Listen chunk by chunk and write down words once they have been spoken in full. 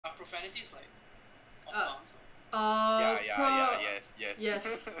profanity is like off bounds?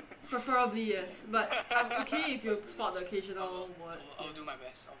 Yes. Preferably yes. But I'm okay if you spot the occasional word. I'll do my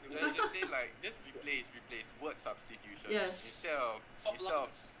best. Just say like, just replace word substitution. Yes. Instead of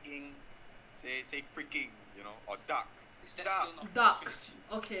ing, say freaking, or duck. Is that still not duck. profanity?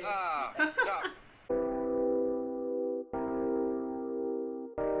 Okay. Duck.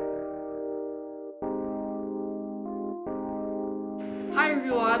 Hi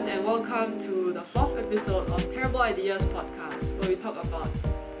everyone and welcome to the 4th episode of Terrible Ideas podcast, where we talk about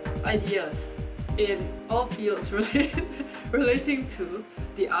ideas in all fields relating to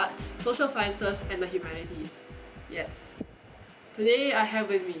the arts, social sciences and the humanities. Yes. Today I have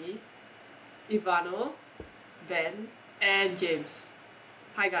with me Ivano, Ben and James.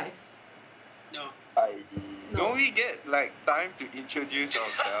 Hi guys. No. Don't we get like time to introduce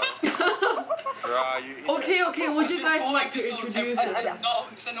ourselves? Okay, would you guys like to introduce yourself? No,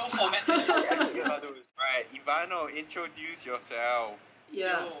 it's a no format to this. Right, Ivano, introduce yourself.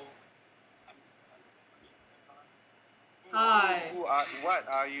 Yeah. Yo, Hi. What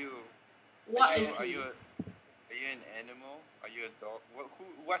are you? What is Are he? you an animal? Are you a dog?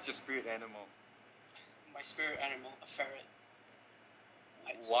 What's your spirit animal? my spirit animal, a ferret.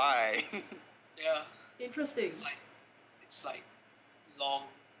 I'd say. Why? Yeah. Interesting. It's like long,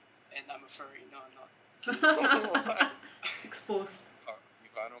 and I'm a furry. No, I'm not. What? Exposed.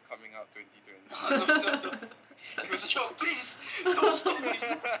 Ivano coming out 2020. No. It was a joke. Please don't stop me.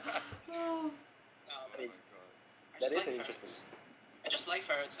 Oh. But Oh my god. I just That is like interesting. ferrets. I just like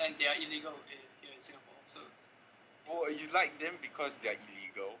ferrets, and they are illegal here in Singapore. So Oh, you like them because they're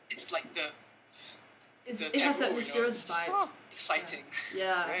illegal? it's like the It has that mysterious vibe. exciting.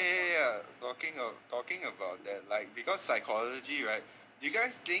 Yeah. Yeah. Talking about that, like, because psychology, right? Do you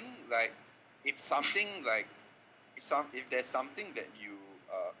guys think like if something like if there's something that you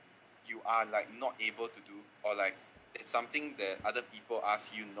are like not able to do, or like there's something that other people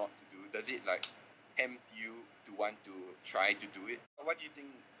ask you not to do, does it like tempt you to want to try to do it? What do you think,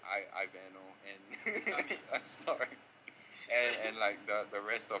 Ivano, and I'm sorry, and like the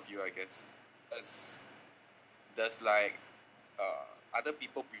rest of you, I guess, does like other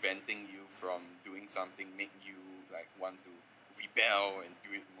people preventing you from doing something make you like want to rebel and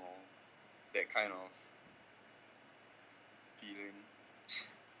do it more? That kind of feeling.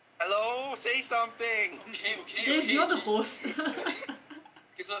 Hello, say something. Okay. James, you're the host.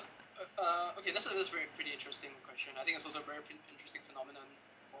 Okay, so that's a pretty interesting question. I think it's also a very interesting phenomenon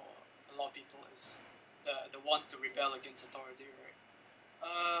for a lot of people is the want to rebel against authority,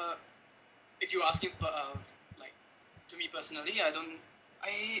 right? If you're asking, like, to me personally, I don't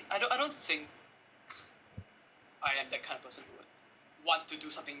think I am that kind of person who would want to do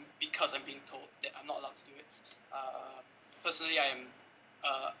something because I'm being told that I'm not allowed to do it. Personally, I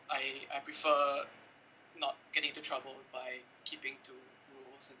prefer not getting into trouble by keeping to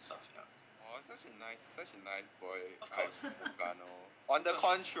rules and stuff, Oh, such a nice boy. Of course. Ivano. On the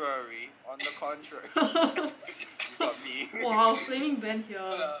contrary, you got me. Wow, flaming Ben here.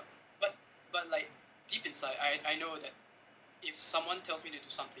 But like deep inside, I know that if someone tells me to do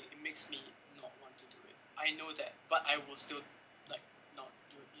something, it makes me not want to do it. I know that, but I will still like not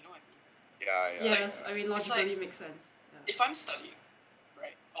do it. You know what I mean? Yeah. Yes, I mean logically makes sense. If I'm studying,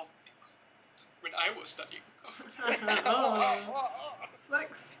 right? When I was studying. Oh,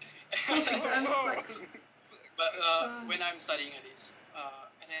 flex. Flex. But when I'm studying at least,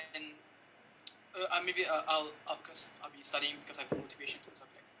 and then maybe I'll be studying because I have the motivation to. So I'm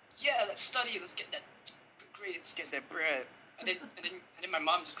like, yeah, let's study. Let's get that good grades. Get that bread. And then my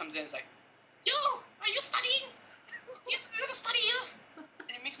mom just comes in and is like, yo, are you studying? You're gonna study here? And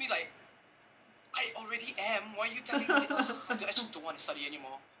it makes me like, I already am. Why are you telling me? I just don't want to study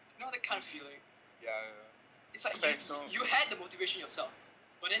anymore. You know that kind of feeling. Yeah. It's like you had the motivation yourself,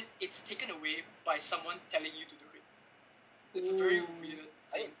 but then it's taken away by someone telling you to do it. It's a very weird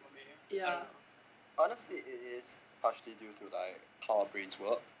thing for me. Yeah. I don't know. Honestly, it is partially due to like how our brains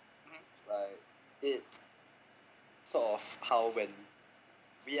work. Like it's sort of how when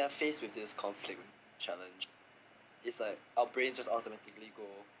we are faced with this conflict challenge, it's like our brains just automatically go,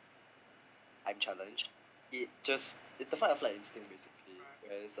 I'm challenged. It's the fight or flight instinct basically.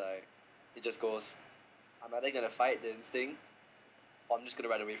 Where it's like it just goes, I'm either gonna fight the instinct or I'm just gonna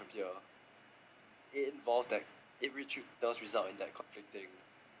run away from here. It involves that it does result in that conflicting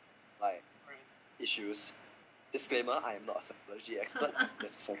like issues. Disclaimer, I am not a psychology expert.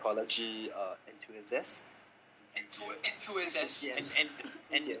 Just a psychology enthusiast. Enthusiast. Yes.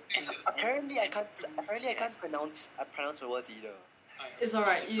 And apparently I can't pronounce my words either. It's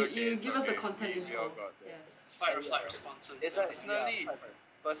alright. It's You okay, it's give us the okay. content We all info. got that. Yes. Fight or flight responses. It's like Personally,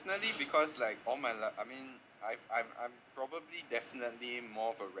 personally, because like all my life, I mean, I'm probably definitely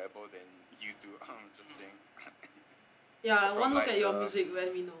more of a rebel than you two. I'm just saying. Yeah, From one look like at your the- music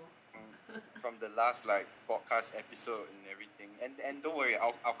when we know. From the last like podcast episode and everything, and don't worry,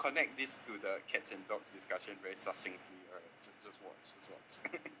 I'll connect this to the cats and dogs discussion very succinctly. Alright, just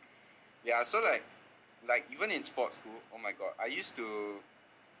watch. Yeah, so like even in sports school, oh my god, I used to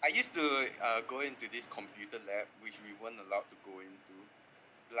go into this computer lab which we weren't allowed to go into,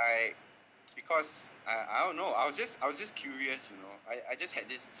 like because I don't know, I was just curious, I just had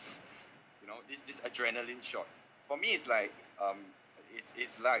this, this adrenaline shot. For me, it's like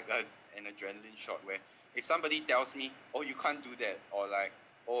it's like an adrenaline shot where if somebody tells me, oh, you can't do that, or like,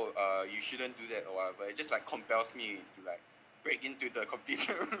 oh, you shouldn't do that or whatever, it just like compels me to like break into the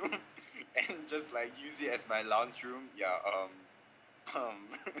computer room and just like use it as my lounge room. Yeah. Um.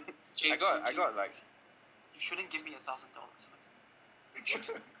 James, I got like you shouldn't give me $1,000.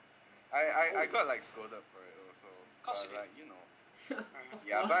 I got like scolded for it also. Course But you like Of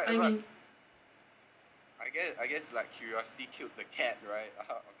Yeah, course. but- I mean, I guess like curiosity killed the cat, right?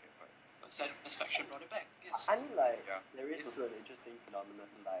 Okay, but satisfaction brought it back. Yes. I mean, like, Yeah. there is It's- also an interesting phenomenon,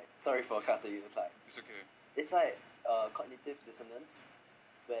 like, sorry for cutting you, like, it's okay. it's like cognitive dissonance,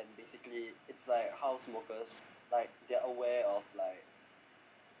 when basically it's like how smokers, like, they're aware of, like,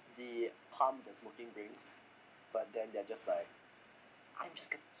 the harm that smoking brings, but then they're just like, I'm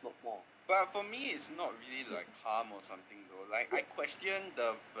just gonna smoke more. But for me, it's not really like harm or something though. Like I question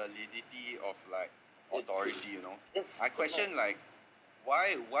the validity of like authority. It's I question like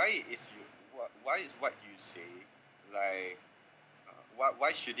why is why is what you say like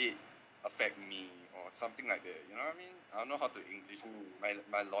why should it affect me or something like that? You know what I mean? I don't know how to English.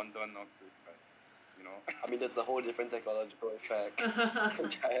 My London not good, but I mean, that's a whole different psychological effect,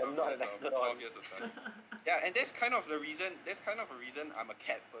 which I am not an expert on. 12 years of time. Yeah, and that's kind of the reason. That's kind of a reason I'm a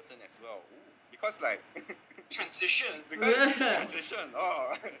cat person as well. Ooh, because like Transition. because Yeah. transition.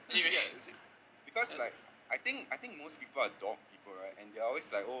 Oh, Anyway. yeah, you see? Because like I think most people are dog people, right? And they're always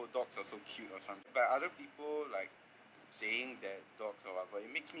like, oh, dogs are so cute or something. But other people like saying that dogs or whatever,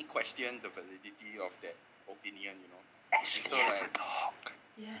 it makes me question the validity of that opinion. Actually, So, yes, like- a dog.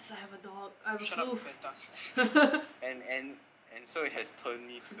 yes, I have a dog. I have a Shut up, floof. Benta. And so it has turned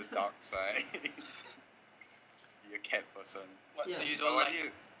me to the dark side. To be a cat person. What? So Yeah. you But don't what like do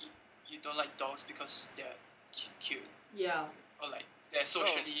you- you don't like dogs because they're cute, Yeah. or like they're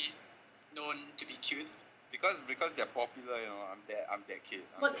socially known to be cute. because they're popular, I'm that kid.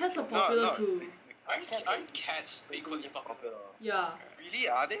 I'm But that cats are kid. popular too. Aren't cats equally popular? Yeah. Really,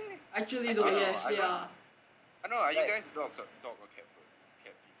 are they? Actually, I though, don't know, yes, I don't- yeah. I know. Are you Like- guys dog or cat people?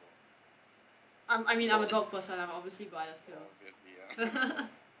 I mean, I'm a dog person. I'm obviously biased Obviously, yeah.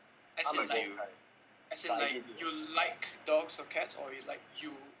 As I'm in a like, you. as in But I like give you- you like dogs or cats, or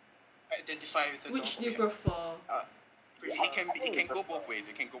you identify with a Which dog do or you cat? prefer? It can I think go it's both ways.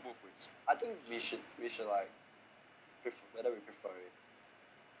 It can go both ways. I think we should like whether we prefer it.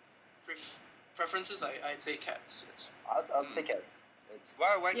 Preferences, I'd say cats. Yes. I'll say cats. It's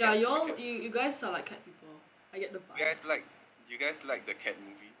Why Yeah, cats? Why y'all, cat? you guys are like cat people. I get the vibe. You guys like the cat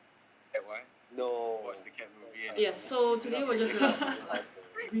movie? That why? no. Watch the cat movie. And Yes, so today we're just gonna talk Like,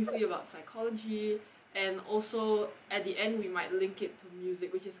 briefly about psychology, and also at the end we might link it to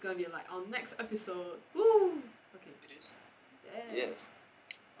music, which is gonna be like our next episode. Woo! Okay. It is. Yeah. yes.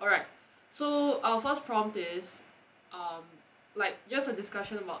 Alright. So our first prompt is, like just a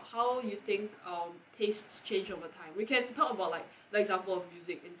discussion about how you think tastes change over time. We can talk about like the example of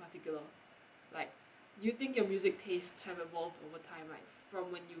music in particular. Like, do you think your music tastes have evolved over time, like from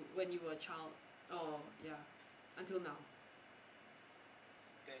when you were a child, or yeah, until now?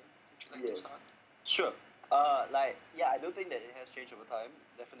 Ben, would you like Yeah. to start? Sure. Like, yeah, I don't think that it has changed over time,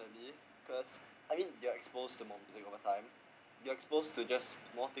 definitely. Because, I mean, you're exposed to more music over time. You're exposed to just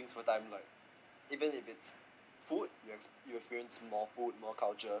more things over time, like, even if it's food, you experience more food, more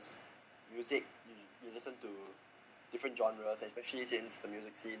cultures. Music, you listen to different genres, especially since the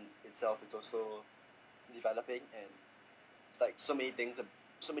music scene itself is also developing, and it's like so many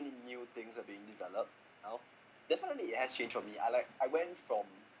new things are being developed now. Definitely it has changed for me. I went from,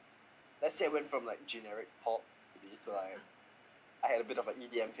 let's say I went from like generic pop maybe to like, I had a bit of an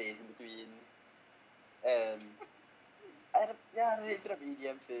EDM phase in between, and I had a bit of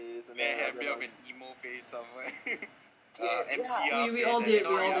EDM phase, and Man, then I had a had bit of like- an emo phase somewhere. Yeah, MCR we phase all and did,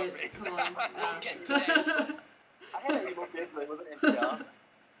 then we all MCR did. phase. Come on. We'll get to Yeah. that. I had an emo phase, but it wasn't MTR.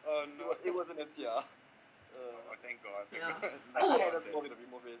 Oh no. It wasn't MTR. Oh, thank God. Thank Yeah. God. I Oh. had a small bit of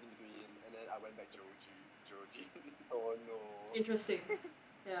emo phase in between, and then I went back to Joji. oh no. Interesting.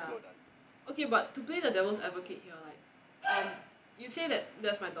 Yeah. Slow down. Okay, but to play the devil's advocate here, like, you say that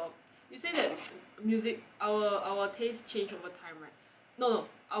that's my dog. You say that music, our taste change over time, right? No,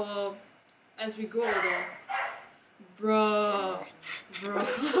 our as we grow older. Bruh.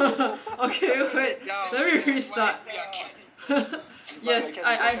 Okay, wait. Let me restart. Yes,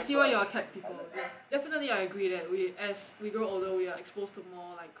 I see why you're cat people. Yeah, definitely I agree that as we grow older we are exposed to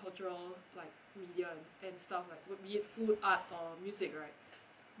more like cultural like media and stuff like be it food, art or music, right?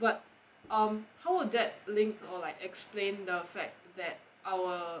 But how would that link or like explain the fact that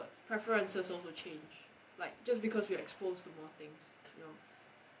our preferences also change? Like just because we're exposed to more things, you know.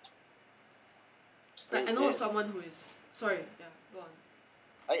 Like I know someone who is sorry, yeah, go on.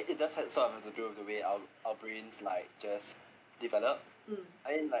 It does have sort of to do with the way our brains like just develop.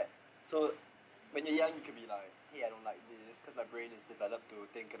 I mean like so when you're young you could be like, hey, I don't like this because my brain is developed to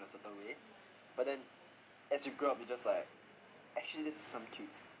think in a certain way. But then as you grow up you're just like, actually this is some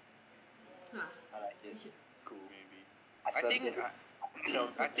cute stuff. I like it. Cool. Maybe.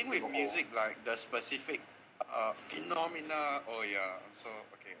 I think with music like the specific phenomena. Oh yeah, I'm so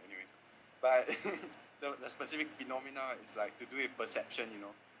okay. Anyway, but the specific phenomena is like to do with perception. You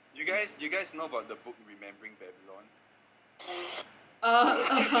know, you guys know about the book Remembering Babylon?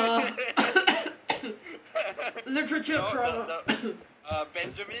 Literature trauma.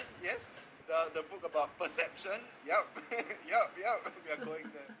 Benjamin, yes, the book about perception. Yep, yep. We are going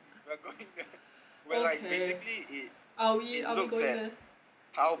there. Where like basically it looks at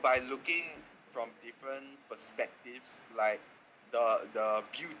how by looking from different perspectives, like the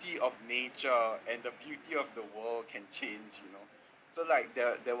beauty of nature and the beauty of the world can change. You know, so like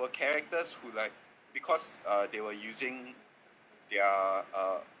there were characters who like because they were using their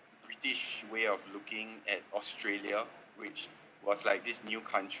British way of looking at Australia, which was like this new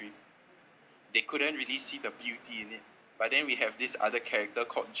country. They couldn't really see the beauty in it. But then we have this other character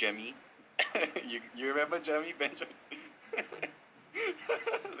called Jemmy. you remember Jemmy, Benjamin?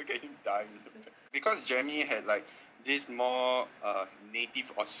 Look at him dying. Because Jemmy had like this more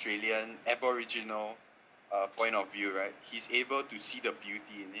native Australian, Aboriginal point of view, right? He's able to see the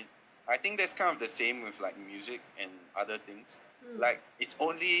beauty in it. I think that's kind of the same with like music and other things. Like it's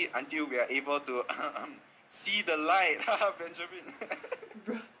only until we are able to see the light, Benjamin.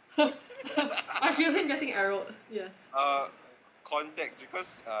 I feel him getting arrowed. Yes. Context,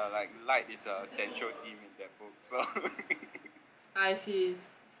 because like light is a central theme in that book, so. I see.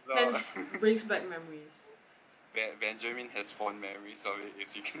 So, hence brings back memories. Benjamin has fond memories of it,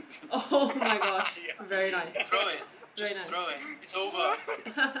 as you can see. Oh my gosh! Yeah. Very nice. Throw it. Just throw it. It's over.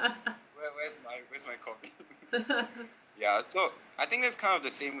 Where's my copy? Yeah, so I think that's kind of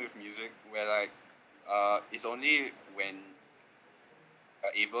the same with music, where like it's only when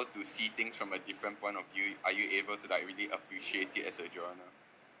you're able to see things from a different point of view are you able to like really appreciate it as a genre.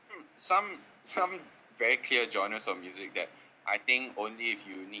 Some very clear genres of music that I think only if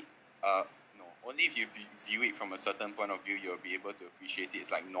you only if you view it from a certain point of view you'll be able to appreciate it.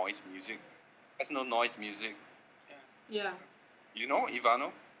 It's like noise music. There's no noise music. Yeah. You know,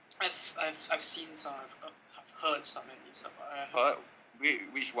 Ivano? I've seen some. I've heard some at least. Heard?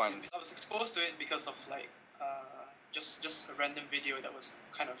 Which ones? I was exposed to it because of like just a random video that was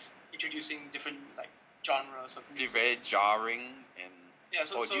kind of introducing different like genres of music. Very jarring and. Yeah.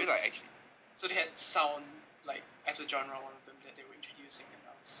 So do you like actually? So they had sound like as a genre, one of them that they were introducing, and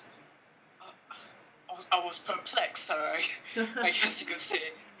I was perplexed. I guess you could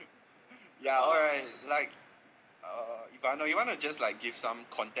say. Yeah. All right. Like. Ivano, you wanna just like give some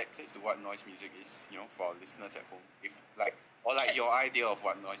context as to what noise music is, you know, for our listeners at home, if like, or like your idea of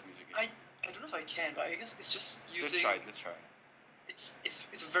what noise music is. I don't know if I can, but I guess it's just using. Let's try. It's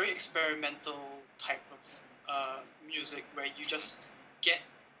a very experimental type of music where you just get,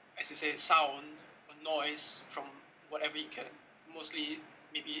 as I say, sound or noise from whatever you can. Mostly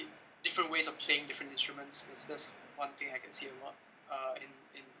maybe different ways of playing different instruments. That's one thing I can see a lot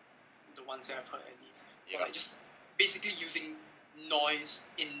in the ones that I've heard at least. Yeah. Like just basically using noise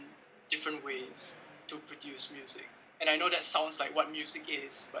in different ways to produce music. And I know that sounds like what music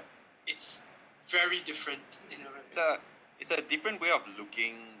is, but it's very different in a way. It's a different way of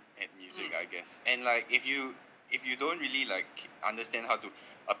looking at music, I guess. And like if you don't really like understand how to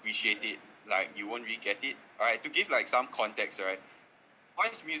appreciate it, like you won't really get it. Alright, to give like some context, right?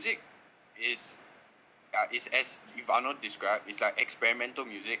 Noise music is as Ivano described, it's like experimental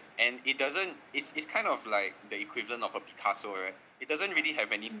music, and it's kind of like the equivalent of a Picasso, right? It doesn't really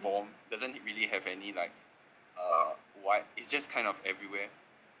have any form, doesn't really have any like it's just kind of everywhere.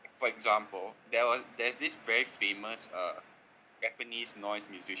 For example, there's this very famous Japanese noise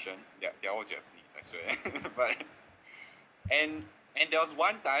musician. They're all Japanese, I swear. But and there was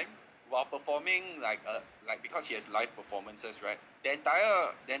one time while performing like because he has live performances, right? The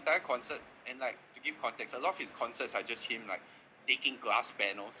entire concert, and like to give context, a lot of his concerts are just him like taking glass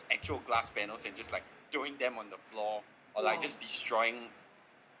panels, actual glass panels, and just like throwing them on the floor, or like Wow. just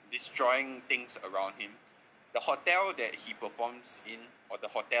destroying things around him. The hotel that he performs in, or the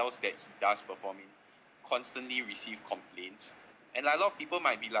hotels that he does perform in, constantly receive complaints. And like, a lot of people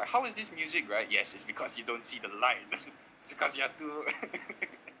might be like, how is this music, right? Yes, it's because you don't see the light. It's because you have to... it's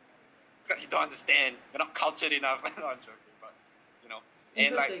because you don't understand. You're not cultured enough. No, I'm joking, but, you know.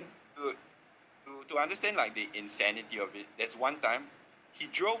 And like, to understand like the insanity of it, there's one time, he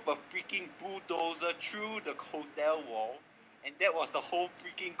drove a freaking bulldozer through the hotel wall, and that was the whole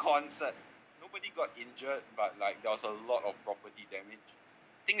freaking concert. Nobody got injured, but like there was a lot of property damage.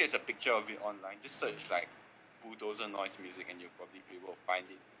 I think there's a picture of it online. Just search like bulldozer noise music, and you'll probably be able to find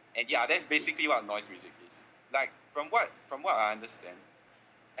it. And yeah, that's basically what noise music is. Like from what I understand,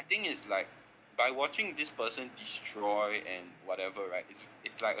 I think it's like by watching this person destroy and whatever, right?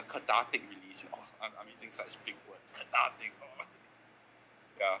 It's like a cathartic release. Oh, I'm using such big words, cathartic. Oh.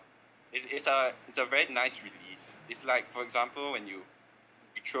 Yeah, it's a very nice release. It's like, for example, when you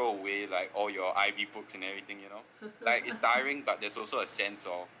throw away like all your IB books and everything, you know, like it's tiring, but there's also a sense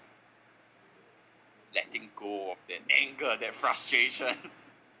of letting go of that anger, that frustration.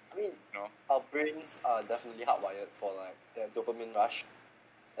 I mean, You know? our brains are definitely hardwired for like the dopamine rush,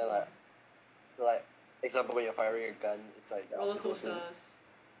 and like example, when you're firing a gun, it's like the roller oxytocin. coasters.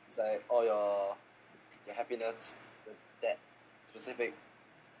 It's like all your happiness, that specific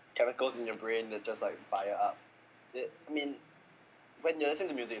chemicals in your brain that just like fire up. I mean, when you're listening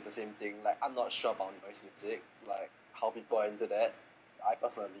to music, it's the same thing. Like, I'm not sure about noise music, like how people are into that. I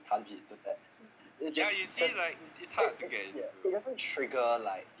personally can't be into that. It Yeah, just, you see, like it's hard to get into. it doesn't trigger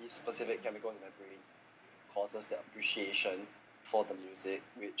like these specific chemicals in my brain. Causes the appreciation for the music,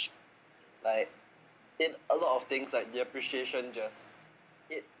 which, like, in a lot of things, like the appreciation just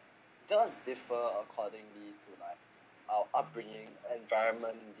it does differ accordingly to like our upbringing,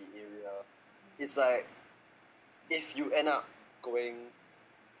 environment, the area. It's like if you end up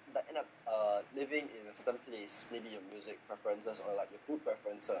living in a certain place, maybe your music preferences or like your food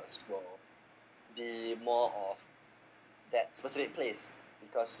preferences will be more of that specific place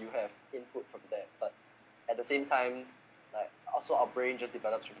because you have input from there. But at the same time, like also our brain just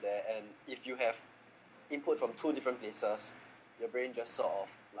develops from there, and if you have input from two different places, your brain just sort of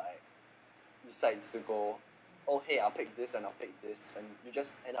like decides to go, oh hey, I'll pick this and I'll pick this, and you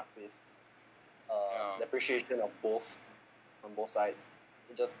just end up with the appreciation of both on both sides.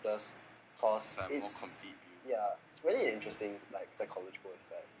 It just does cause It's a more it's complete view. yeah, it's really an interesting like psychological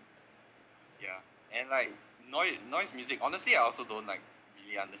effect. Yeah, and like noise music. Honestly, I also don't like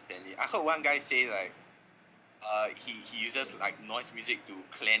really understand it. I heard one guy say like, he uses like noise music to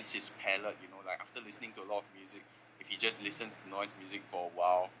cleanse his palate. You know, like after listening to a lot of music, if he just listens to noise music for a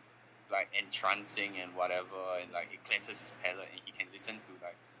while, like entrancing and whatever, and like it cleanses his palate, and he can listen to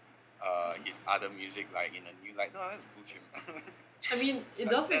like his other music like in a new light. No, that's bullshit. I mean, it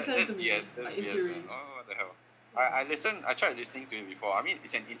does make sense to me. Yes, that's like, in BS, theory. man. Oh, what the hell? I tried listening to it before. I mean,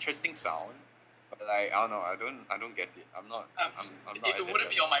 it's an interesting sound, but like I don't know. I don't get it. I'm not at It that wouldn't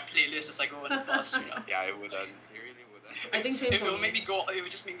be level. on my playlist as I go on the bus, you know. Yeah, it wouldn't. It really wouldn't. I think same It for will me. make me go. It would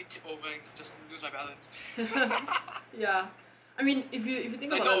just make me tip over and just lose my balance. Yeah. I mean, if you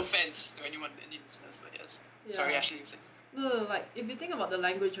think Like, about no the- offense to anyone, any listeners, but yes. yeah. Sorry, Ashley, you said. No, like if you think about the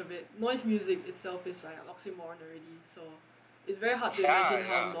language of it, noise music itself is like an oxymoron already. So it's very hard to Yeah, imagine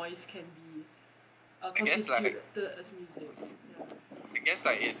how yeah. noise can be guess, like- constituted as music. Yeah. I guess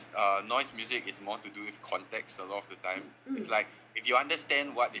like it's noise music is more to do with context a lot of the time. It's Mm. like if you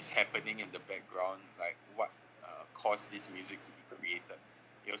understand what is happening in the background, like what caused this music to be created,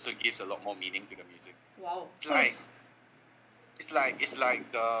 it also gives a lot more meaning to the music. Wow. It's like it's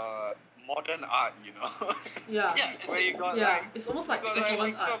like the modern art, you know. Yeah. Yeah, Where you got Yeah. like It's almost you like got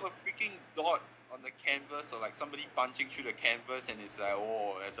performance like art. a freaking dot on the canvas, or like somebody punching through the canvas, and it's like,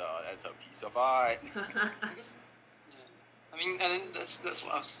 oh, that's a piece of art. Because, yeah. I mean, and then that's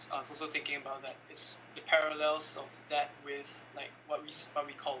what I was also thinking about. That it's the parallels of that with like what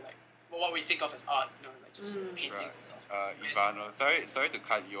we call like what we think of as art, you know, like just Mm. paintings Right. and stuff. Ivano, sorry to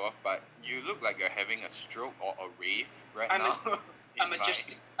cut you off, but you look like you're having a stroke or a rave right I'm a- now. I'm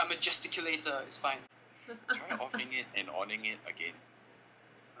a gesticulator. It's fine. Try offing it and onning it again.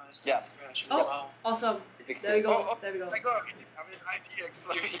 Honestly, Yeah. Actually, Oh. wow. Awesome. You fixed There we it. go. Oh, There we go. my God, I'm an IT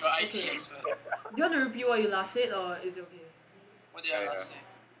expert. You're IT Okay. expert. Do you want to repeat what you last said, or is it okay? What did I Yeah, last say?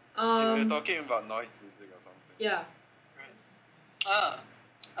 We're talking about noise music or something. Yeah.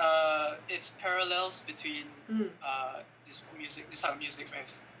 It's parallels between Mm. this type of music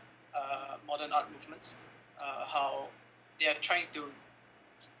with modern art movements, how they are trying to,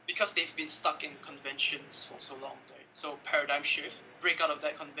 because they've been stuck in conventions for so long, right? So paradigm shift, break out of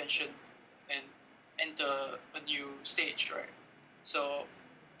that convention, and enter a new stage, right? So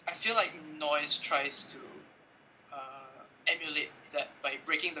I feel like noise tries to emulate that by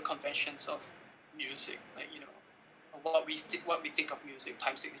breaking the conventions of music, like what we think of music,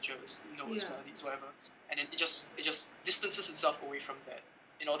 time signatures, notes, melodies, whatever, and then it just distances itself away from that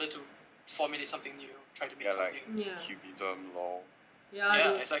in order to formulate something new, try to make something. Like cubism, law.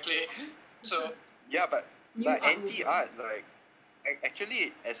 Yeah, exactly. So yeah, but anti-art, movement. like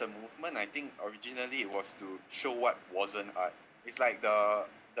actually as a movement, I think originally it was to show what wasn't art. It's like the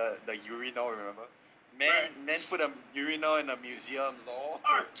urinal, remember? Men put a urinal in a museum, law.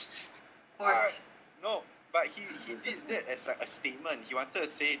 Art. No, but he did that as like a statement. He wanted to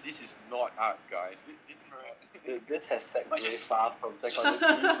say this is not art, guys. This is not. This has segued But just- far from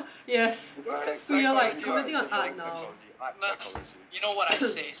psychology. Yes. It's We are like psychology, commenting on art now. psychology, art Nah. psychology. You know what I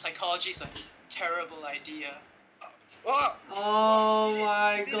say? Psychology is a terrible idea. Oh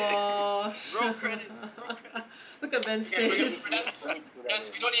my We did it. gosh. Roll credit. Look at Ben's Okay, face.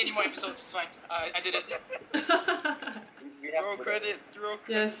 we don't need any more episodes. It's fine. I did it. We have Roll to- credit. Roll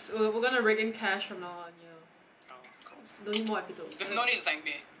credit. Yes, we're gonna rake in cash from now on, Oh, of course. Don't need more episodes. There's no need to thank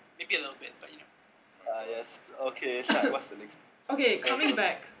me. Maybe a little bit, but Yes. Okay. Like, what's the next? Okay, coming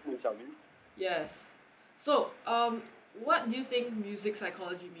back. Shall we? Yes. So, what do you think music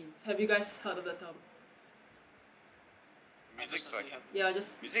psychology means? Have you guys heard of the term? Music's like Yeah, just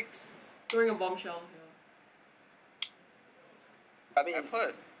music's. throwing a bombshell here. I mean, I've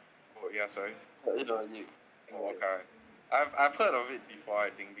heard. Oh yeah, sorry. you know, you. Oh, okay. I've heard of it before. I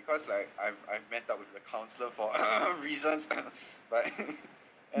think because like I've met up with the counselor for reasons, but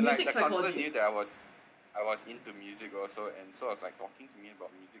and like Music the counselor psychology. knew that I was into music also, and so I was like talking to me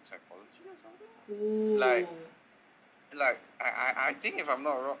about music psychology or something. Cool. Like I think if I'm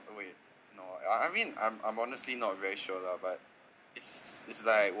not wrong, wait, no, I mean I'm honestly not very sure lah, but it's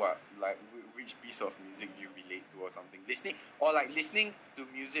like what, like which piece of music do you relate to or something? Listening to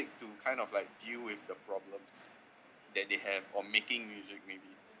music to kind of like deal with the problems that they have, or making music maybe,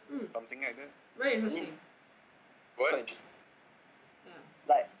 something like that. Very interesting. It's quite What? interesting. Yeah.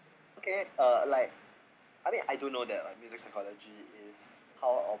 Like, okay, like, I mean, I do know that like music psychology is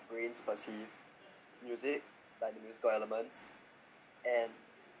how our brains perceive music, like the musical elements, and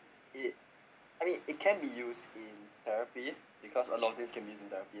it can be used in therapy, because a lot of things can be used in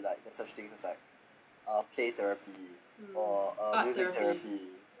therapy. Like there's such things as like play therapy or Art music therapy. therapy.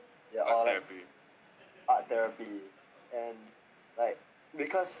 Yeah, Art or like therapy. art therapy, and like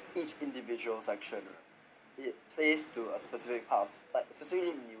because each individual section, it plays to a specific part of, like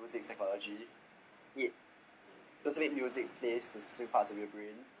specifically music psychology, it specific music plays to specific parts of your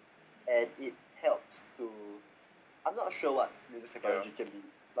brain, and it helps to, I'm not sure what music psychology can be,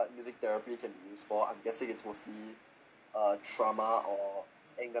 like music therapy can be used for. I'm guessing it's mostly trauma or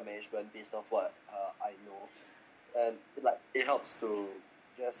anger management based off what I know, and it helps to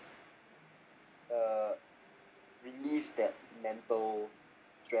just relieve that mental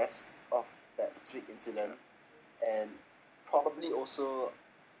stress of that specific incident, and probably also,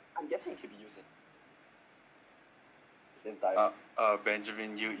 I'm guessing it could be used at the same time.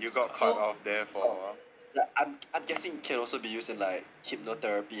 Benjamin, you got cut off there for a while. Like, I'm guessing it can also be used in like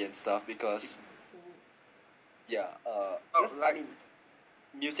hypnotherapy and stuff, because yeah, because, I mean,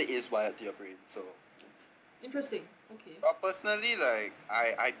 music is wired to your brain, so Interesting. Okay. But personally, like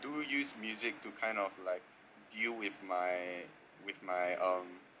I do use music to kind of like deal with my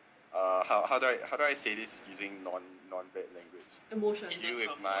how do I say this using non bad language? Emotion. Deal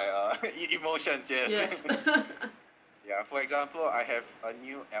with my emotions, yes. Yes. Yeah. For example, I have a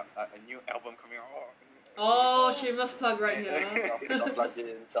new album coming out. Oh, shameless plug right And- here. some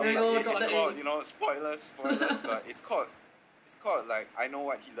plugins, some There you go, plugins. drop It's that called, in. spoilers, but it's called like I Know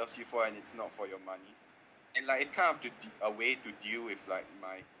What He Loves You For, and It's Not For Your Money. And like it's kind of a way to deal with like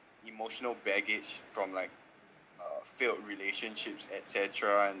my emotional baggage from like failed relationships,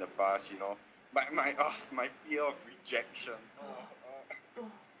 etc. in the past, my fear of rejection.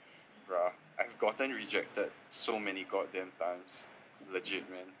 Bruh, I've gotten rejected so many goddamn times, legit,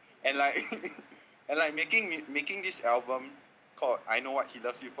 man. And like and like making this album called I Know What He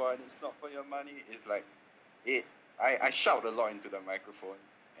Loves You For, and It's Not For Your Money is like I shout a lot into the microphone,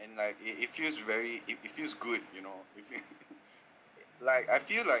 and like it feels it feels good, like I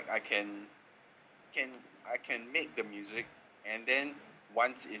feel like I can make the music, and then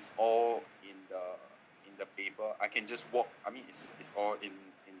once it's all in the paper, I can just walk. I mean, it's all in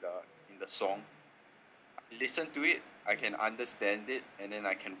the song. Listen to it, I can understand it, and then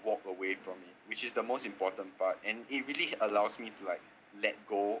I can walk away from it, which is the most important part. And it really allows me to like let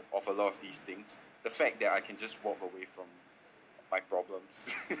go of a lot of these things. The fact that I can just walk away from my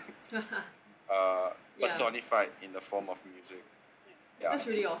problems, Yeah. personified in the form of music. Yeah. That's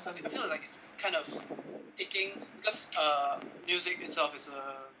really awesome. I feel like it's kind of taking, because music itself is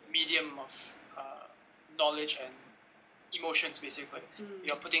a medium of knowledge and emotions, basically.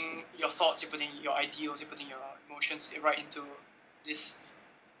 You're putting your thoughts, you're putting your ideals, you're putting your emotions right into this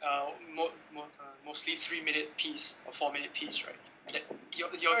mostly 3-minute piece or 4-minute piece, right? And that you're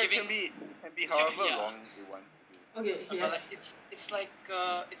It giving. can be however yeah. long you want. Okay, But yes. like, it's like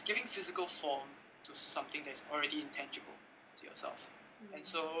it's giving physical form to something that's already intangible to yourself. And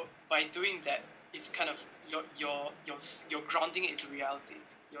so by doing that, it's kind of you're grounding it into reality.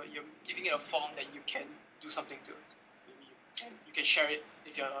 You're giving it a form that you can do something to. You can share it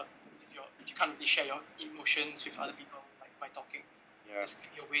if you can't really share your emotions with other people, like by talking. Yeah. Just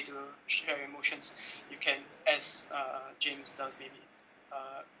give you a way to share your emotions. You can, as James does maybe,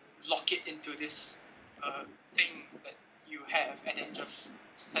 lock it into this thing that you have, and then just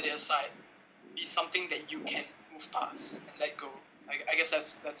set it aside. Be something that you can move past and let go. I guess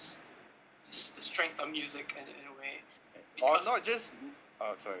that's just the strength of music in a way. Or Because- not just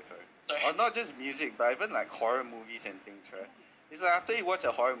sorry. Sorry. Or not just music, but even like horror movies and things, right? It's like after you watch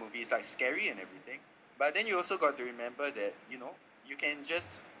a horror movie, it's like scary and everything. But then you also got to remember that, you can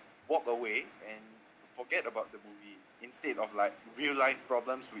just walk away and forget about the movie instead of like real life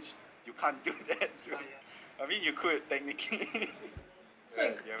problems, which you can't do that to. Yes. I mean, you could technically. So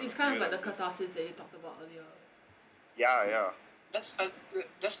Right, you have it's a kind of feel like the just- catharsis that you talked about earlier. Yeah.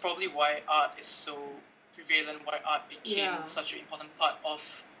 That's probably why art is so prevalent. Why art became Yeah. such an important part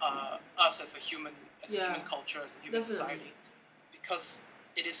of us as a human Yeah. culture, as a human Definitely. society, because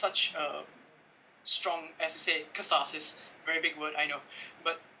it is such a strong, as you say, catharsis. Very big word, I know,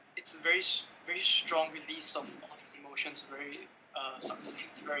 but it's a very very strong release of all these emotions. Very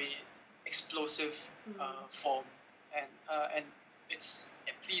succinct, very explosive form, and it's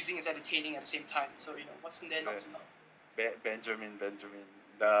pleasing, it's entertaining at the same time. So what's in there not to love? Benjamin,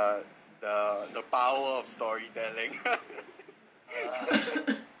 the power of storytelling.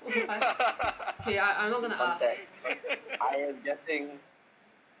 Okay, I'm not gonna ask. Context. I am getting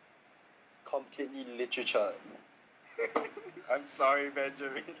completely literature. I'm sorry,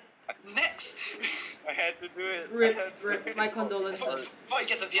 Benjamin. Next, I had to do it. Rip, I had to do rip, it. my condolences. before he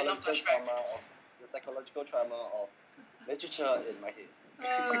gets a Vietnam flashback. The psychological trauma of literature in my head.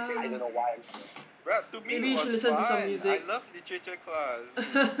 I don't know why. Bruh, to me Maybe it you was should listen to some fun. music. I love literature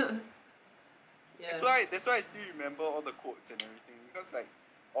class. Yeah. That's why I still remember all the quotes and everything, because like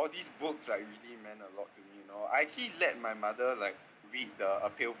all these books like really meant a lot to me. I actually let my mother like read A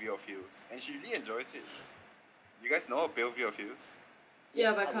Pale View of Hills, and she really enjoys it. You guys know A Pale View of Hills?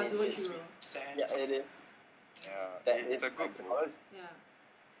 Yeah, by I mean, Kazuo It's Ishiro. sad. Yeah, it is. Yeah, That it's is a good book. psychology. Yeah.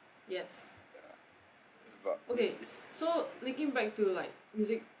 Yes. It's about, Okay, it's so linking back to like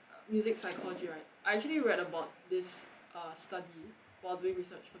music psychology, right? I actually read about this study while doing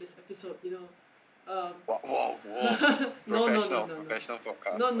research for this episode. whoa. No, Professional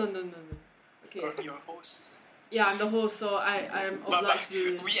podcast. No. Okay. Your host. Yeah, I'm the host, so I am But obliged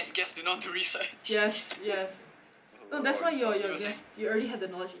to. we as guests do not do research. Yes. No, that's why you're You were saying? guest. You already have the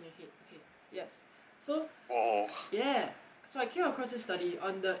knowledge in your head. Okay. Yes. So Whoa. yeah. So I came across this study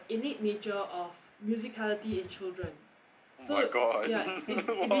on the innate nature of musicality in children. Oh my god. Yeah, it's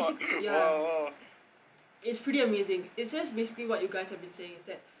Whoa. basically, yeah. Whoa. It's pretty amazing. It says basically what you guys have been saying is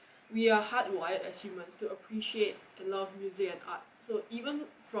that we are hardwired as humans to appreciate and love music and art. So even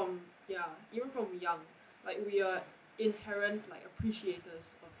from young, like we are inherent like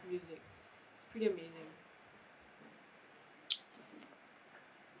appreciators of music. It's pretty amazing.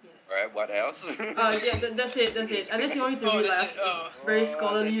 Yes. Alright, what else? That's it. Unless you want me to read that's like it. a very Oh,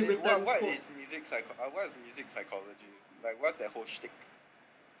 scholarly that's it. written What quote. is music psychology? Like, what's that whole shtick?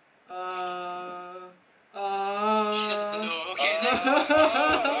 She doesn't know. Okay, next.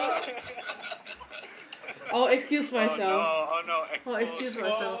 I'll excuse myself. Oh no! Oh, excuse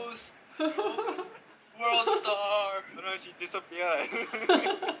myself. Exposed. World star. Oh no, she disappeared.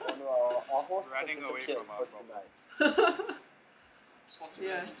 Oh no, our host Running has away disappeared from our for tonight.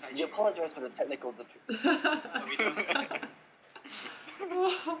 Responsibility Yeah. Tai We Chi. apologize for the technical difficulties. No, we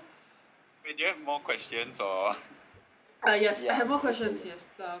don't. Wait, do you have more questions or? Yes, I Yeah. have more questions. Yes.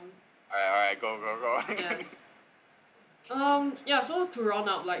 Alright, go. Yes. Yeah. So to round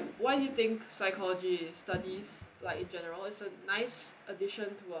up, like, why do you think psychology studies, like in general, is a nice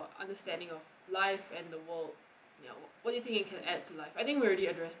addition to our understanding of life and the world? Yeah. What do you think it can add to life? I think we already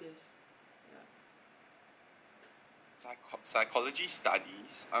addressed this. psychology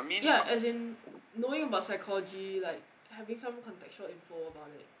studies. I mean, Yeah, as in knowing about psychology, like having some contextual info about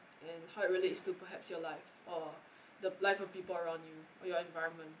it and how it relates to perhaps your life or the life of people around you or your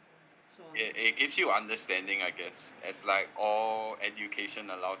environment, so on. it gives you understanding, I guess, as like all education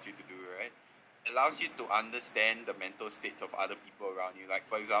allows you to do, right? It allows you to understand the mental states of other people around you. Like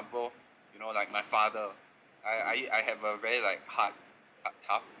for example, like my father, I have a very like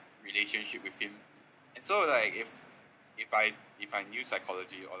tough relationship with him, and so like if I knew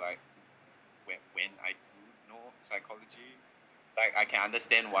psychology, or like when I do know psychology, like I can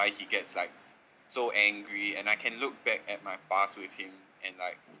understand why he gets like so angry, and I can look back at my past with him and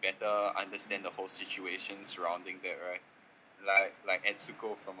like better understand the whole situation surrounding that, right? Like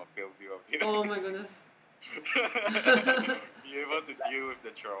Etsuko from a pale view of you. Oh my goodness. Be able to deal with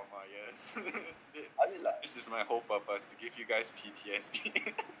the trauma, yes. I mean, like, This is my whole purpose, to give you guys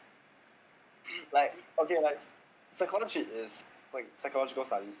PTSD. like, okay, like, psychology is, like, psychological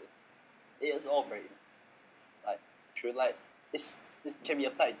studies, it is all very, like, true, like, it can be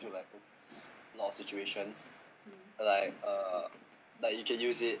applied to, like, a lot of situations, like, you can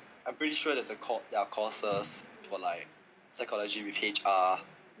use it, I'm pretty sure there are courses for, like, psychology with HR,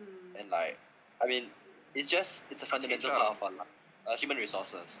 and, like, I mean, it's a fundamental HR? part of our life. Human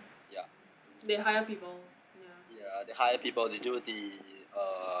resources, yeah. They hire people. Yeah. Yeah, they hire people, they do the,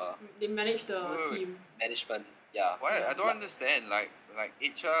 They manage the Good. team. management, yeah. Why? I don't Like, understand. Like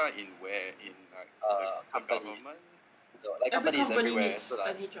HR in where? In like the company. government? No, like Every companies company everywhere, needs so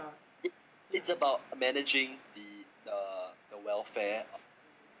like an HR. it's about managing the welfare of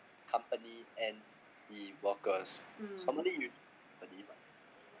the company and the workers. Normally you company, but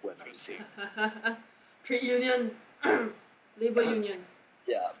who am I to say? Trade union, labor union.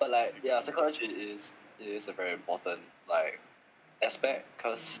 Yeah, but like psychology is a very important like aspect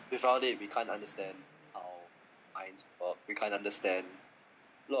because without it we can't understand how minds work. We can't understand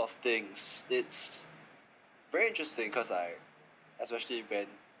a lot of things. It's very interesting because especially when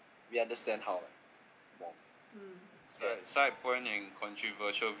we understand how form. Side point and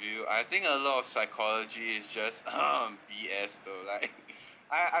controversial view. I think a lot of psychology is just BS though. Like,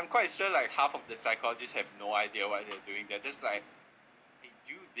 I'm quite sure like half of the psychologists have no idea what they're doing. They're just like, they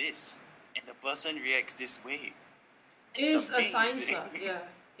do this, and the person reacts this way. It's a science, yeah.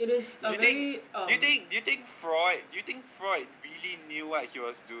 It is a very. Do you think Freud really knew what he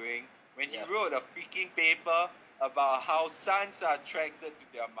was doing when he wrote a freaking paper about how sons are attracted to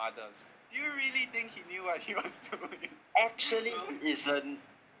their mothers? Do you really think he knew what he was doing? Actually, it's an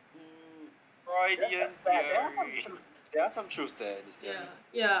Freudian theory. there are some truths there in this theory.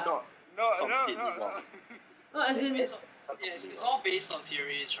 Yeah. No. No, as in. It's all based on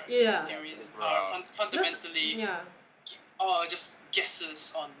theories, right? Yeah. These theories are fundamentally just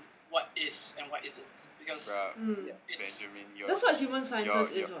guesses on what is and what isn't. Because it's Benjamin, that's what human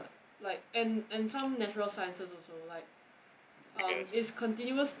sciences is, what? Like, and some natural sciences also, like, it's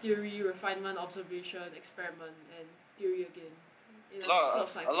continuous theory, refinement, observation, experiment, and theory again. A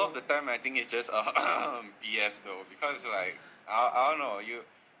lot of the time, I think it's just BS though, because like I don't know,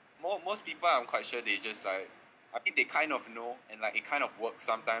 most people, I'm quite sure they just like, I think they kind of know and like it kind of works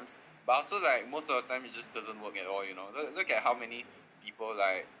sometimes, but also like most of the time it just doesn't work at all. Look at how many people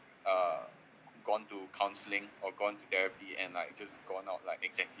like gone to counseling or gone to therapy and like just gone out like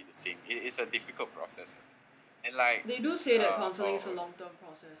exactly the same. It's a difficult process, and like they do say that counseling is a long-term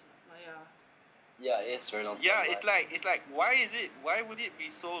process, but yeah, it's very long term. Yeah, it's like why would it be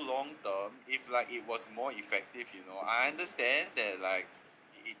so long term if like it was more effective? I understand that like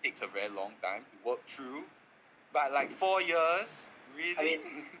it takes a very long time to work through, but like 4 years, really? I mean,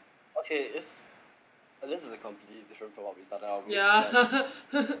 okay, this is a completely different from what we started out with. yeah.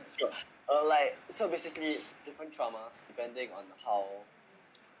 Sure. So basically, different traumas depending on how.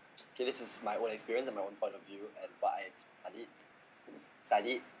 Okay, this is my own experience and my own point of view and what I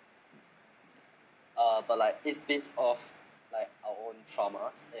studied. But like it's based off like our own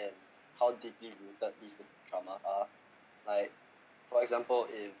traumas and how deeply rooted these traumas are. Like, for example,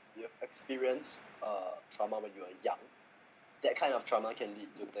 if you've experienced trauma when you were young, that kind of trauma can lead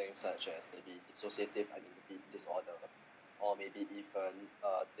to things such as maybe dissociative identity disorder, or maybe even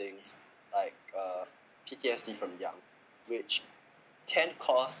things like PTSD from young, which can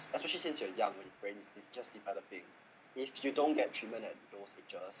cause, especially since you're young when your brain is just developing, if you don't get treatment at those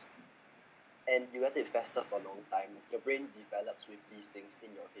ages, and you let it fester for a long time, your brain develops with these things in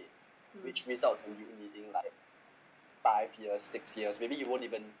your head, which results in you needing like 5 years, 6 years, maybe you won't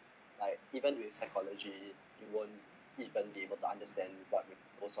even, like, even with psychology, you won't even be able to understand what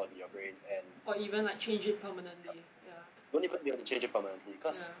goes on in your brain, and or even like change it permanently. Yeah. you won't even be able to change it permanently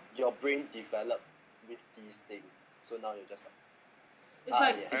because your brain developed with these things. So now you're just like, It's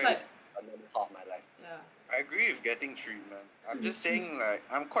like yes, it's like another half of my life. yeah. I agree with getting treatment. I'm just saying, like,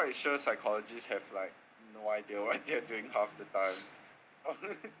 I'm quite sure psychologists have like no idea what they're doing half the time.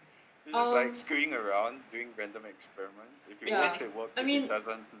 It's just like screwing around, doing random experiments. If it Yeah. works, it works. I If mean- it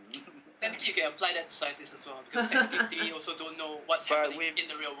doesn't, Technically, you can apply that to scientists as well because technically they also don't know what's But happening with- in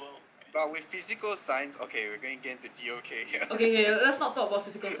the real world. Right? but with physical science, okay, we're going to get into TOK here. Okay, let's not talk about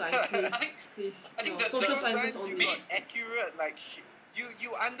physical science, please. I think- Please. I think No, the- social the sciences you only. got accurate, like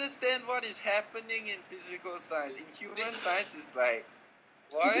you understand what is happening in physical science. In human science, it's like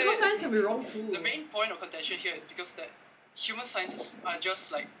what? Physical science can be wrong too. The main point of contention here is because that human sciences are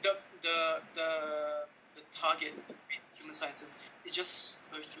just like the target of human sciences is just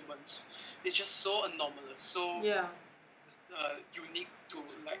humans. It's just so anomalous, so Yeah. unique to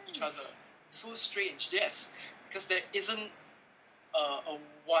like each other. So strange, yes, because there isn't a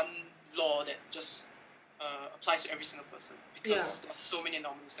one law that just applies to every single person. Because there are so many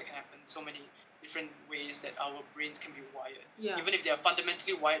anomalies that can happen, so many different ways that our brains can be wired. Yeah. Even if they are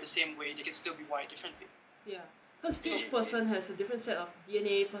fundamentally wired the same way, they can still be wired differently. Yeah. Because each person has a different set of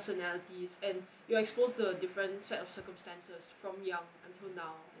DNA, personalities, and you're exposed to a different set of circumstances from young until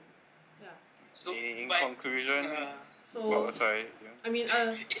now. And yeah. So, In but, conclusion, So sorry. Yeah. I mean,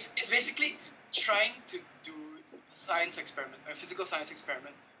 it's basically trying to do a science experiment, a physical science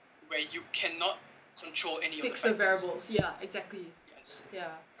experiment, where you cannot control any fix of the the factors. variables. Yeah, exactly. Yes. Yeah.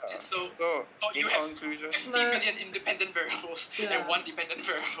 And so in you have conclusion, 50 million independent variables Yeah. and one dependent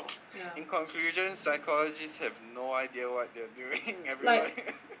variable. Yeah. in conclusion, psychologists have no idea what they're doing. Everyone,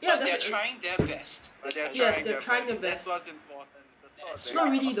 Yeah, But they're definitely. trying their best. but they're Yes, trying they're their trying best. their That's best. what's important. It's the thought Yes. that Not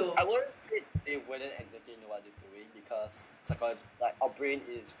really though. I wouldn't say they wouldn't exactly know what they're doing because psychology, like our brain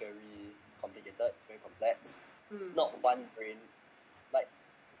is very complicated, it's very complex. Mm. Not one brain, like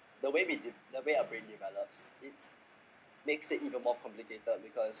the way our brain develops, it makes it even more complicated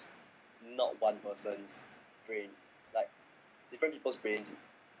because not one person's brain, like different people's brains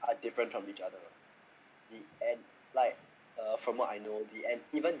are different from each other. From what I know,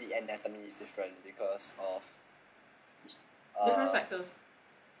 even the anatomy is different because of Different factors.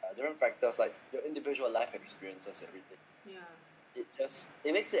 different factors like your individual life experiences, everything. Yeah.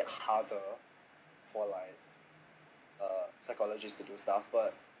 It makes it harder for like psychologists to do stuff,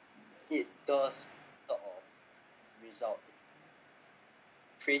 but it does sort of result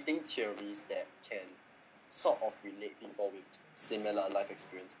in creating theories that can sort of relate people with similar life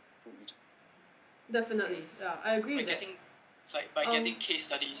experience to each Definitely. Yeah, I agree By with that. getting, it's like by getting case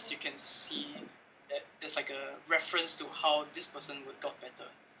studies, you can see that there's like a reference to how this person would got better.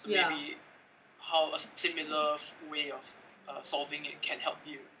 So Yeah. maybe how a similar way of solving it can help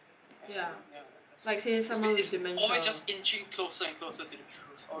you. Yeah. That's- Like say someone with it's dementia. always just inching closer and closer to the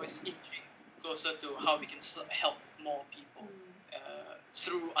truth. Always inching closer to how we can help more people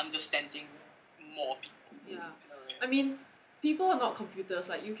through understanding more people. Yeah. in a way. I mean, people are not computers.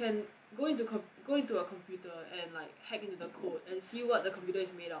 Like you can go into a computer and like hack into the code and see what the computer is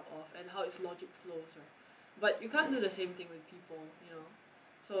made up of and how its logic flows, right? But you can't do the same thing with people, you know.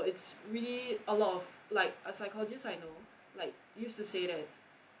 So it's really a lot of like a psychologist I know like used to say that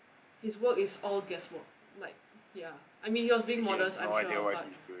his work is all guesswork. Like yeah, I mean he was being he has modest, no I'm idea sure, what but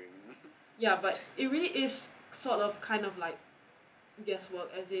he's doing. yeah, but it really is sort of kind of like guesswork,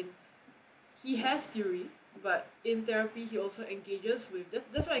 as in he has theory, but in therapy he also engages with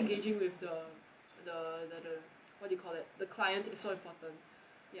that's why engaging with the what do you call it, the client is so important.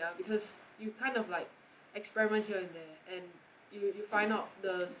 Yeah, because you kind of like experiment here and there and you find out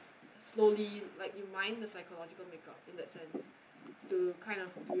slowly like you mine the psychological makeup in that sense to kind of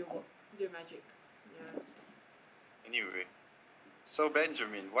do your work, do your magic. Yeah. Anyway, so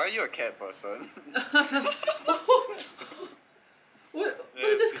Benjamin, why are you a cat person? Where Yeah,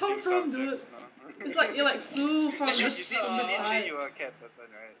 did this come switching from, dude? subjects, no? It's like you like flew from It's You just, this did, from you the did say side. you were a cat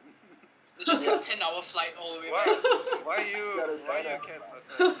person, right? It's just a 10-hour flight all the way back. Why are you a cat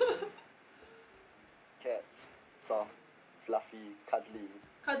person? cats. Soft, fluffy, cuddly.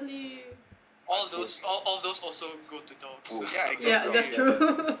 Cuddly. All of those also go to dogs. Oof. Yeah, exactly. Yeah, that's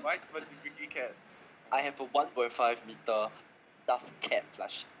true. Why specifically cats? I have a 1.5 meter stuffed cat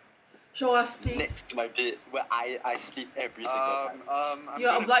plush Show us, please. next to my bed where I sleep every single time. I'm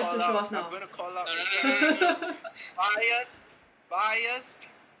You're gonna obliged call to show out- us now. I'm gonna call out No, the no, no, judge. no, no. Biased,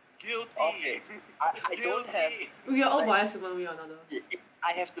 guilty. Okay. I don't have. We are all Like- biased in one way or another.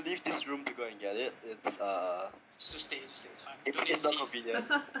 I have to leave this room to go and get it. It's Just stay, it's fine. it's, Don't need it's to not see. convenient.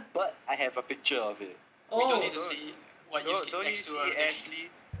 But I have a picture of it. We don't Oh, need to see what you Don't sleep you next to see her. Ashley?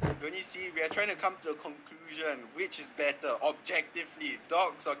 Don't you see? We are trying to come to a conclusion. Which is better, objectively,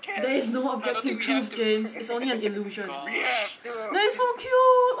 dogs or cats? There is no don't objective think we have truth, to. James. It's only an illusion. God. We have to. They're so cute!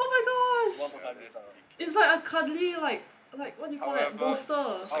 Oh my gosh! One Yeah, of that's them. pretty It's like a cuddly, like what do you call that? However-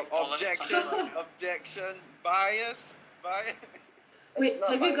 Bolster. It's like taller than objection, Sunshine. objection, bias. Wait, not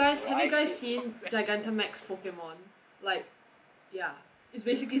have you biased, guys right? seen Gigantamax Pokemon? Like, yeah, it's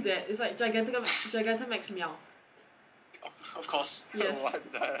basically that. It's like Gigantamax Meow. Of course. Yes.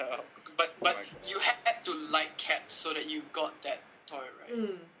 What the hell? But my God. you had to like cats so that you got that toy, right?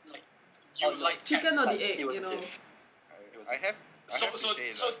 Mm. Like you Oh, no. like Chicken cats. or the It egg, was you a know. gift. I have So to so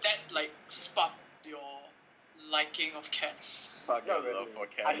say, so like, that like sparked your liking of cats. spark Not your love really. for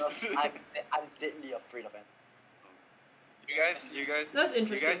cats. I'm deadly afraid of animals. you guys That's you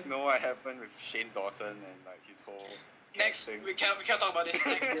guys interesting. know what happened with Shane Dawson and like his whole cat Next, thing? we can't talk about this.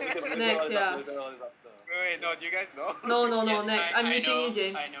 Next. Next, yeah. Wait, no, do you guys know? No, Yeah, next. I I'm muting know, you,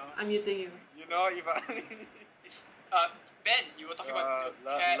 James. I know. I'm muting you. You know, Ivan. It's, Ben, you were talking about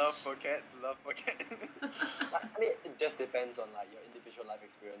cats. Love for cats. I mean, it just depends on like your individual life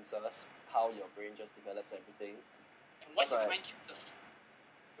experiences, how your brain just develops everything. And what you That's find cute.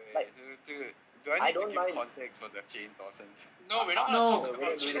 Wait, Like, do I I need to don't give mind- context for the Shane Dawson? No, we're not No. gonna talk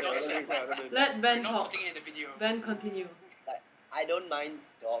about Shane Dawson. Let We're Ben not talk. putting it in the video. Ben, continue. I don't mind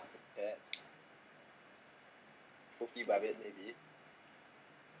dogs and cats. Foofy rabbit maybe.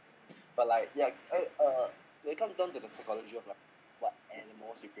 But like yeah, when it comes down to the psychology of like what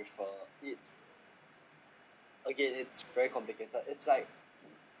animals you prefer, it's very complicated. It's like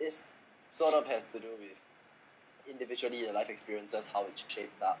it's sort of has to do with individually the life experiences, how it's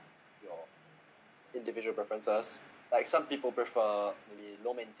shaped up your individual preferences. Like some people prefer maybe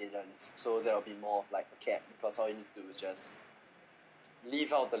low maintenance, so there'll be more of like a cat because all you need to do is just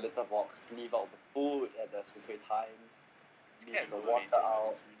leave out the litter box, leave out the food at a specific time, leave Cat the no water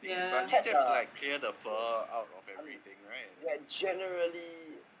out. maintenance, everything. Yeah. But you Cats just have to are- like clear the fur out of everything, right? Yeah,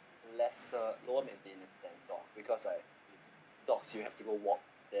 generally lower maintenance than dogs because like dogs you have to go walk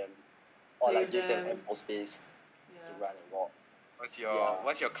them or Play like with give them them. ample space to Yeah. run and walk.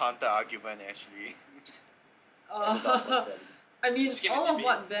 What's your counter argument, Ashley? As a dog person. I mean, Speaking of all of debate.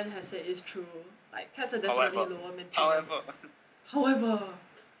 what Ben has said is true. Like, cats are definitely However- lower maintenance. However, However,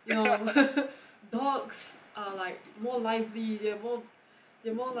 you know, dogs are like more lively.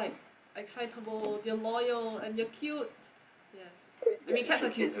 They're more like excitable. They're loyal and they're cute. Yes. I mean, cats are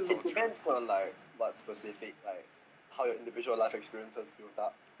cute That's too. all It depends on like what specific like how your individual life experiences built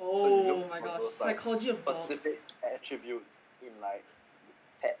up. So you Oh look my for god, those, like, psychology of dogs. Specific attributes in like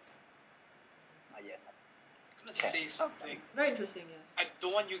pets. Yes. I'm gonna say something. Very interesting, yes. I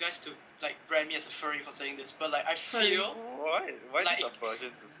don't want you guys to like brand me as a furry for saying this, but like I Furry. feel why this Like- aversion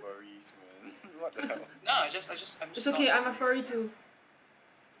to furries, man? What the hell? no, I'm just It's okay, not- I'm a furry too.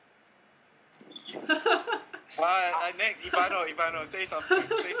 Next, Ivano, say something.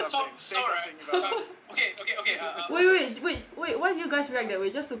 Say something. Say right. something, Ivano. Okay. Wait, why do you guys react that way?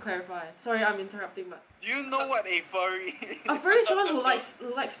 Just to clarify. Sorry, I'm interrupting, but Do you know what a furry is? a furry is someone Don't- who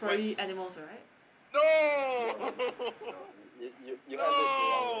likes furry animals, right? No! You No! have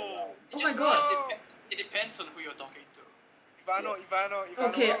it wrong. It Oh just, my God. It depends on who you're talking to. Ivano,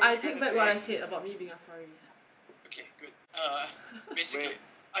 Okay, what I were you take gonna back what I say? said about me being a furry. Okay, good. Basically,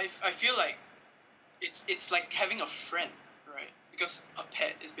 Wait. I feel like it's like having a friend, right? Because a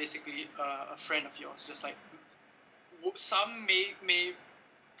pet is basically a friend of yours. Just like some may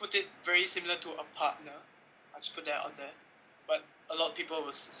put it very similar to a partner. I'll just put that out there. But a lot of people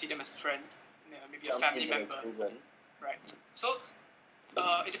will see them as a friend, maybe a Some family people member, children. right? So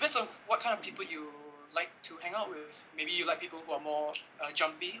it depends on what kind of people you like to hang out with. Maybe you like people who are more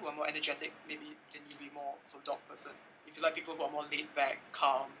jumpy, who are more energetic. Maybe then you'll be more of a dog person. If you like people who are more laid back,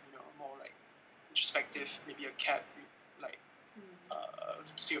 calm, more like introspective, maybe a cat, like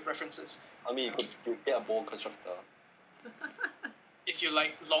to your preferences. I mean, you get a ball constructor. If you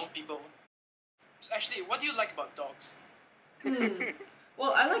like long people. So actually, what do you like about dogs?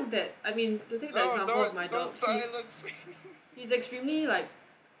 Well, I like that. I mean, to take the No, example of my don't dog, silence me. he's extremely like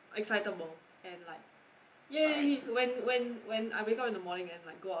excitable and like when I wake up in the morning and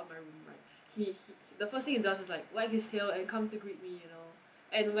like go out of my room, right, he the first thing he does is like wag his tail and come to greet me,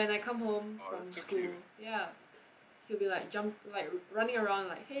 and when I come home Oh, from that's so school, cute. yeah, he'll be like running around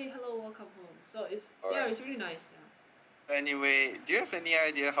like, hey, hello, welcome home. So it's Alright. it's really nice. Anyway, do you have any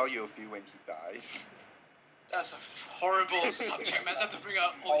idea how you'll feel when he dies? That's a horrible subject matter to bring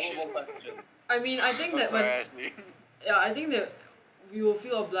up. Oh shit. Horrible question. I mean, I think that sorry, when Ashley. I think that we will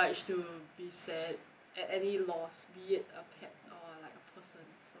feel obliged to be sad at any loss, be it a pet or like a person.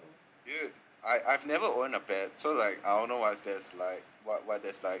 So Dude, I've never owned a pet, so like I don't know what that's like. what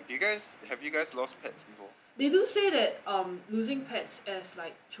that's like. Have you guys lost pets before? They do say that losing pets as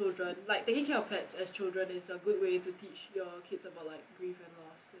like children, like taking care of pets as children is a good way to teach your kids about like grief and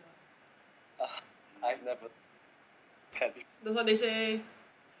loss. Yeah. I've never had. That's what they say.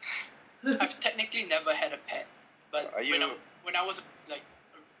 I've technically never had a pet, but Are you? when I was like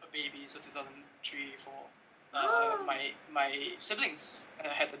a baby, so 2003, 4, Ah. my siblings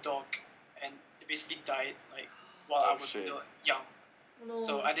had a dog, and it basically died like while I was shit. still young. No.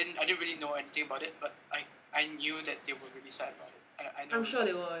 So I didn't really know anything about it, but I knew that they were really sad about it. I know I'm it's sure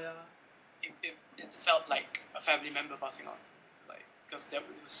like, they were, yeah. it felt like a family member passing on, it's like because they were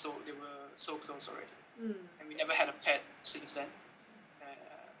so close already, and we never had a pet since then.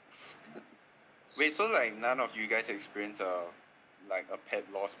 Wait, so like none of you guys experienced like a pet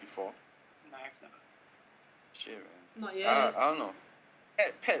loss before? No, I've never. Shit, man. Not yet. I don't know.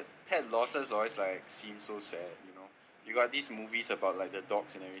 Pet losses always like seem so sad, you know. You got these movies about like the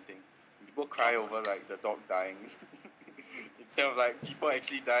dogs and everything. People cry over like the dog dying. Instead of like people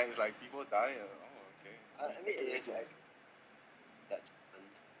actually dying, it's like people die. Oh, okay. I mean, it is like that.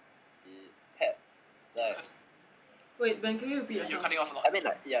 The pet, like Wait, Ben, can you repeat You're yourself? cutting off a lot. I mean,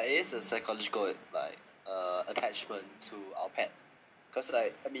 like yeah, it is a psychological like attachment to our pet, cause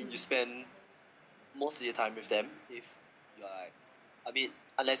like I mean, you spend most of your time with them if you're like, I mean,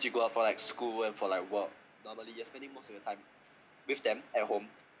 unless you go out for like school and for like work. Normally, you're spending most of your time with them at home.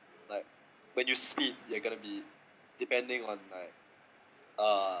 Like when you sleep, you're gonna be depending on like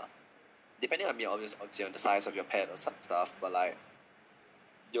depending on me obviously on the size of your pet or some stuff, but like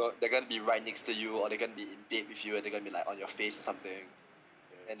they're gonna be right next to you or they're gonna be in bed with you and they're gonna be like on your face or something.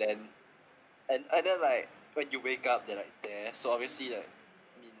 And then and then like when you wake up they're like there. So obviously like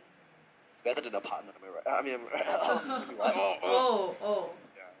I mean it's better than a partner, am I right? I mean right? Oh.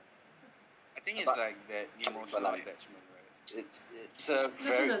 Yeah. I think it's But- like that emotional like- attachment, right? It's a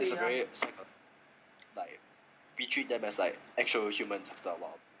very Definitely, like we treat them as like actual humans after a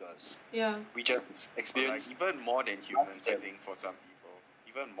while because Yeah. we just Or, like experience even more than humans, I think for some people,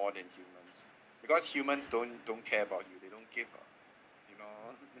 even more than humans, because humans don't care about you. They don't give a, you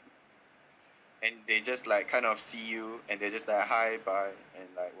know. And they just like kind of see you and they're just like hi bye and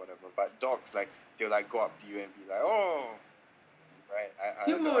like whatever. But dogs like they'll like go up to you and be like oh, right. I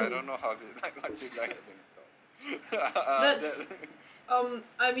don't know how's it like. What's it like having a dog? That's-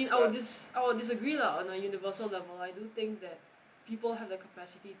 I mean, I That- would disagree lah on a universal level. I do think that people have the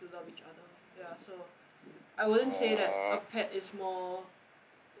capacity to love each other. Yeah, so I wouldn't say that a pet is more,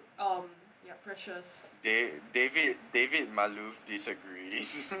 precious. David Malouf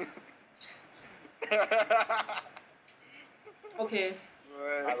disagrees. Okay.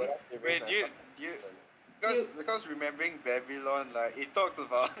 Wait, do you because remembering Babylon, like it talks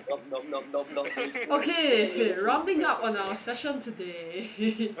about no. Okay, rounding up on our session today.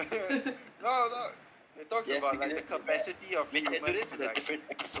 no, it talks Yes, about we like can the do that. capacity of We can do humans this to in a like different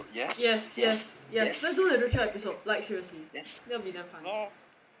episode. Yes. Yes. Let's do a literature episode. Like seriously, Yes. that'll be damn fun. no.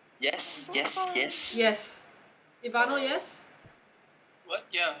 Yes. Yes. Ivano, yes. What?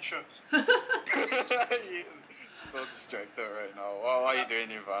 Yeah, sure. You're so distracted right now. Why are you doing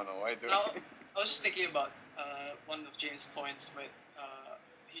Ivano? Why are you doing? Now, I was just thinking about one of James' points, but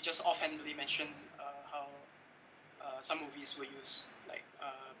he just offhandedly mentioned how some movies will use like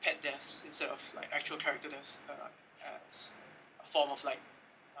pet deaths instead of like actual character deaths as a form of like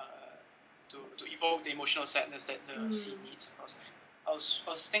to evoke the emotional sadness that the scene needs. Of course, I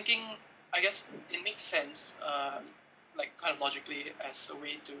was thinking, I guess it makes sense, like kind of logically, as a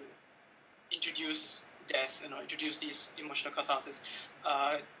way to introduce death, introduce these emotional catharsis,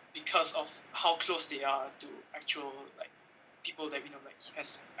 because of how close they are to actual like people that we know, like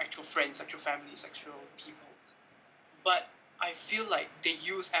as actual friends, actual families, actual people. But I feel like they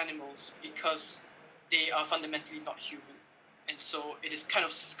use animals because they are fundamentally not human, and so it is kind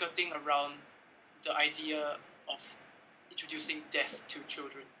of skirting around the idea of introducing death to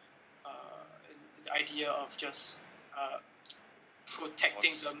children, and the idea of just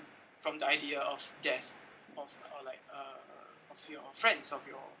protecting them from the idea of death of your friends, of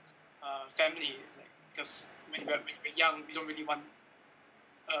your family, like, because when we're young, we don't really want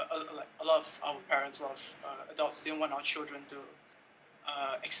like a lot of our parents, a lot of adults didn't want our children to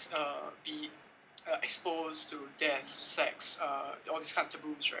be exposed to death, sex, all these kind of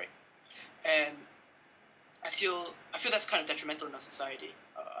taboos, right? And I feel that's kind of detrimental in our society.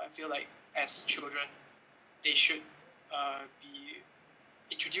 I feel like as children, they should be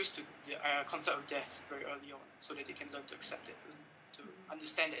introduced to the concept of death very early on, so that they can learn to accept it, to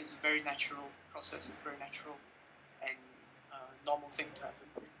understand that it's a very natural process, it's a very natural and normal thing to happen.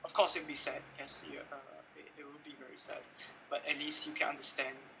 Of course, it would be sad. Yes, it would be very sad, but at least you can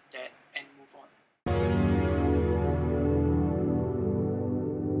understand that and